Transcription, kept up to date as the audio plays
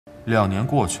2年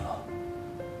过去了，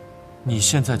你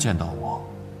现在见到我，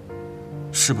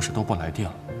是不是都不来电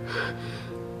了？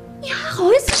你还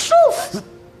好意思说我？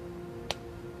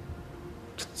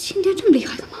这静电这么厉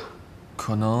害的吗？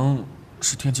可能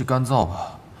是天气干燥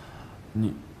吧。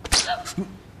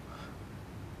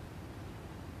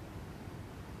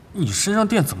你身上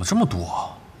电怎么这么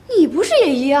多？你不是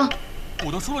也一样？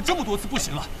我都说了这么多次不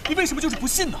行了，你为什么就是不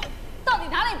信呢？到底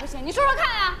哪里不行？你说说看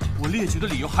啊！我列举的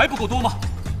理由还不够多吗？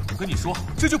我跟你说，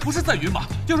这就不是在云马，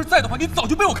要是在的话，你早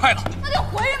就被我开了。那就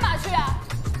回人马去啊！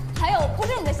还有，我不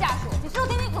是你的下属，你收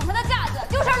听你总裁的架子，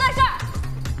丢事儿烂事儿。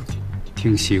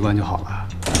听习惯就好了。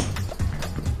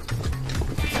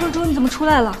车主，你怎么出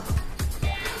来了？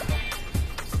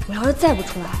我要是再不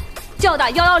出来，就要打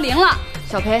110了。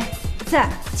小裴在，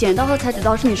剪刀和裁纸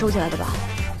刀是你收起来的吧？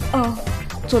嗯，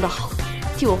做得好，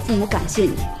替我父母感谢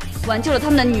你，挽救了他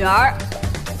们的女儿。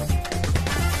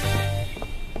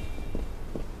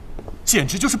简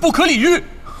直就是不可理喻！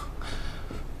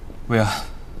薇安，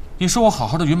你说我好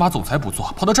好的云马总裁不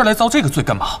做，跑到这儿来遭这个罪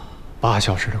干嘛8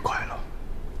小时的快乐。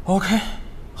OK，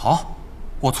 好，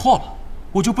我错了，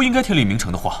我就不应该天理明诚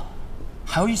的话，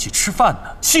还要一起吃饭呢，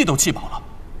气都气饱了。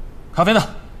咖啡呢？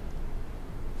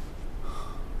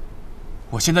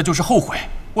我现在就是后悔，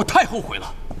我太后悔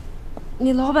了。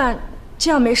你老板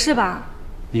这样没事吧？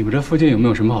你们这附近有没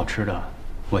有什么好吃的？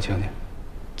我请你。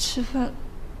吃饭，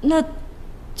那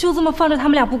就这么放着他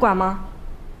们俩不管吗？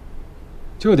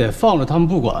就得放着他们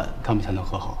不管，他们才能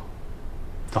和好。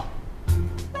走。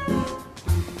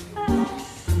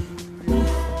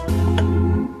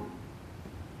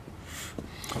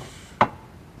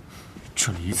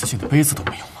这里一次性的杯子都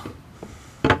没有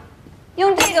吗？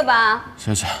用这个吧。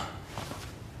谢谢。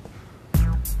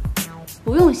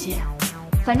不用谢，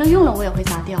反正用了我也会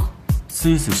砸掉。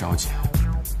Cici 小姐，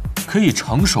可以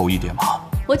成熟一点吗？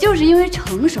我就是因为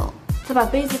成熟，才把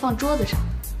杯子放桌子上，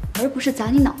而不是砸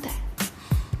你脑袋。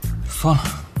算了，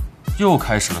又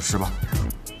开始了是吧？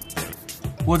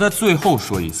我在最后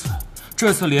说一次，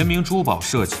这次联名珠宝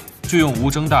设计就用无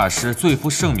争大师最负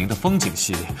盛名的风景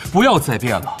系列，不要再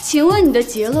变了。请问你的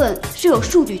结论是有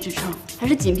数据支撑，还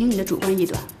是仅凭你的主观臆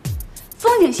断？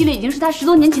风景系列已经是他10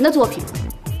多年前的作品了。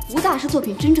吴大师作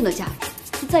品真正的价值，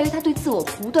是在于他对自我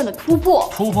不断的突破。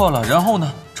突破了，然后呢？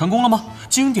成功了吗？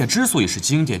经典之所以是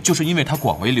经典，就是因为它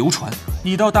广为流传。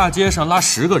你到大街上拉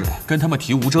10个人，跟他们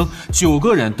提吴征，9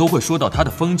个人都会说到他的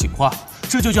风景画，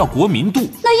这就叫国民度。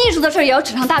那艺术的事儿也要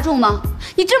指向大众吗？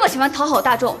你这么喜欢讨好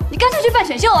大众，你干脆去办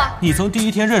选秀啊！你从第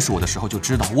一天认识我的时候就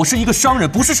知道，我是一个商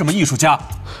人，不是什么艺术家。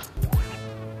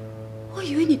我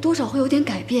以为你多少会有点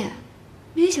改变，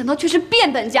没想到却是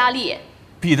变本加厉。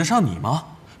比得上你吗？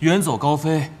远走高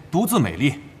飞，独自美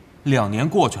丽。2年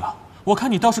过去了，我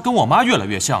看你倒是跟我妈越来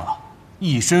越像了，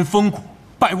一身风骨，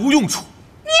百无用处。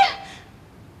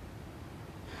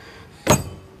你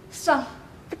算了，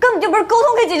这根本就不是沟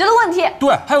通可以解决的问题。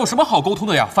对，还有什么好沟通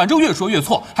的呀？反正越说越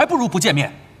错，还不如不见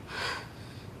面。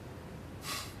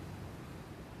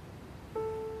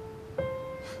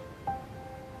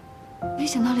没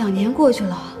想到2年过去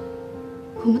了，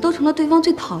我们都成了对方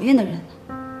最讨厌的人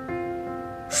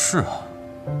了。是啊。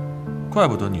怪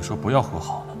不得你说不要和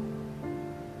好呢。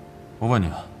我问你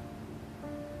啊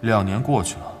，2年过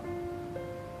去了，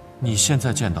你现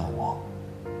在见到我，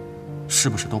是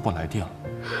不是都不来电了？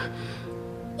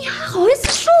你还好意思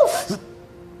说我？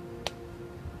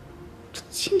这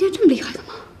静电这么厉害的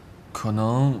吗？可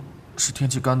能是天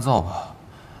气干燥吧。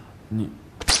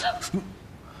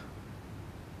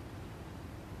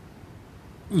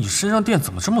你身上电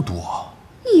怎么这么多？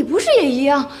你不是也一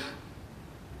样？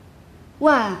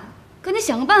喂，赶紧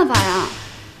想个办法呀！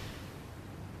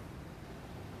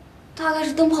大概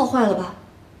是灯泡坏了吧？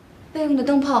备用的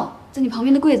灯泡在你旁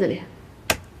边的柜子里。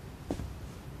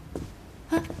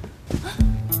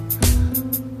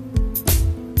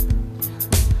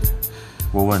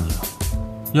我问你啊，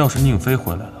要是宁飞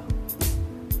回来了，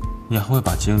你还会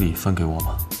把精力分给我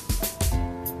吗？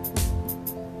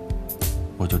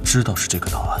我就知道是这个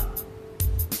答案。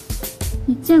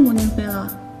你见过宁飞了？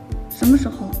什么时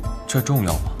候？这重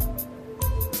要吗？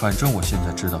反正我现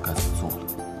在知道该怎么做了。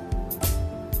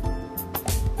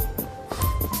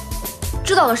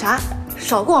知道个啥？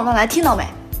少跟我乱来，听到没？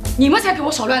你们才给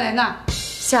我少乱来呢！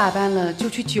下班了就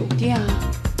去酒店啊，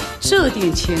这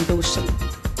点钱都省。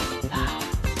啊，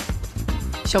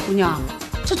小姑娘，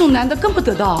这种男的更不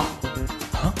得到。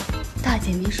啊？大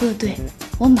姐您说的对，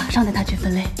我马上带他去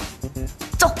分类。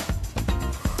走。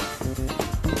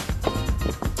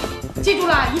记住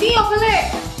了，一定要分类。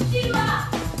记住了。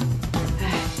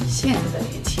哎，现在的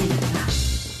年轻人啊。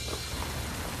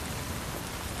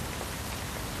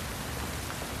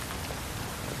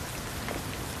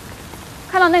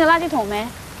看到那个垃圾桶没？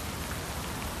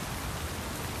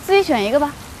自己选一个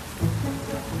吧。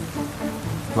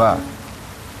喂，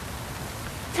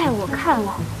在我看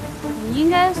来，你应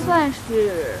该算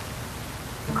是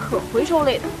可回收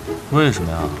类的。为什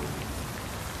么呀？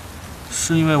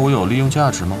是因为我有利用价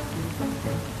值吗？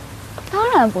当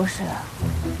然不是，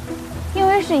因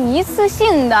为是一次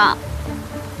性的。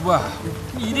喂，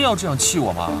你一定要这样气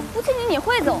我吗？不气你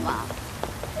会走吗？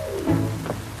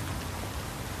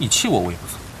你气我，我也不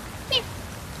走。你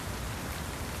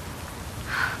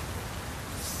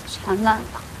死缠烂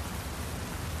打。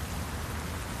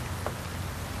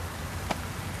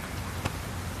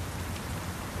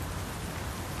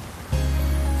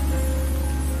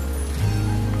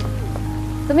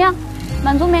怎么样，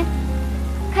满足没？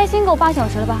开心够8小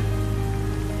时了吧？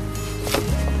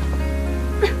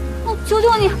我求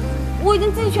求你，我已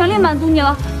经尽全力满足你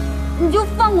了，你就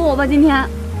放过我吧，今天。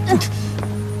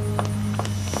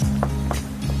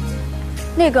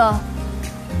那个，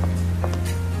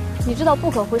你知道不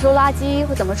可回收垃圾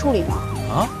会怎么处理吗？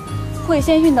啊？会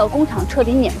先运到工厂彻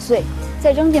底碾碎，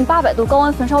再扔进800度高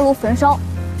温焚烧炉焚烧，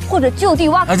或者就地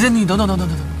挖。哎，这你等等。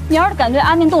你要是敢对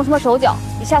阿念动什么手脚，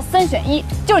以下3选1，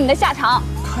就是你的下场。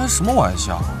开什么玩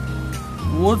笑？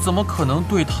我怎么可能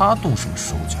对他动什么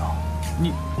手脚？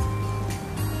你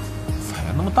反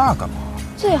应那么大干嘛？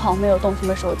最好没有动什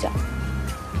么手脚。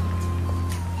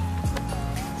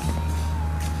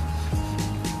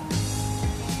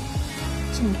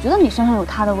总觉得你身上有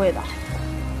他的味道。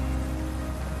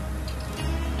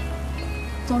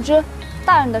总之，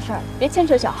大人的事儿别牵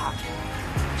扯小孩，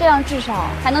这样至少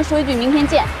还能说一句明天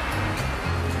见。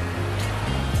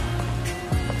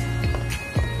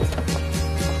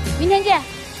明天见。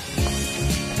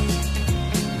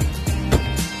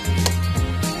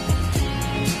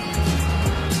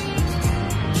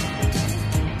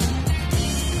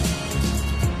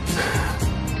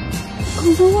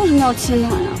刚才为什么要亲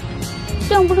他呀？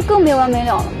这样不是更没完没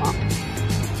了了吗？